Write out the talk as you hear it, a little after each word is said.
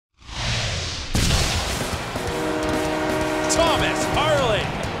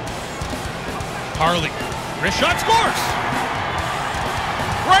Harley. Wrist shot, scores!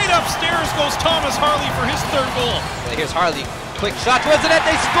 Right upstairs goes Thomas Harley for his third goal. Here's Harley. Quick shot towards the net.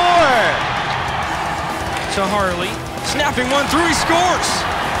 They score! To Harley. Snapping one through. He scores!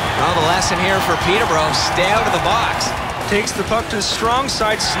 Well, the lesson here for Peterborough. Stay out of the box. Takes the puck to the strong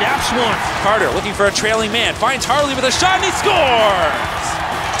side. Snaps one. Carter looking for a trailing man. Finds Harley with a shot and he scores!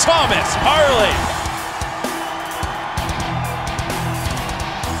 Thomas Harley.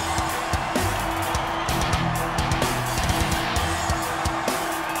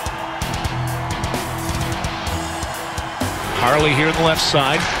 Harley here on the left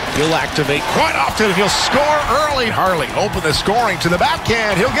side. He'll activate quite often. He'll score early. Harley open the scoring to the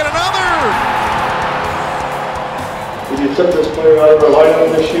backhand. He'll get another. If you took this player out of our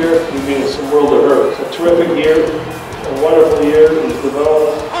lineup this year, you'd be in some world of hurt. It's a terrific year, a wonderful year. He's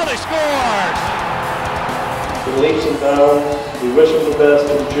developed. Oh, they scored! The leaps and bounds. We wish him the best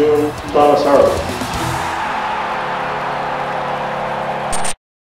in June. Thomas Harley.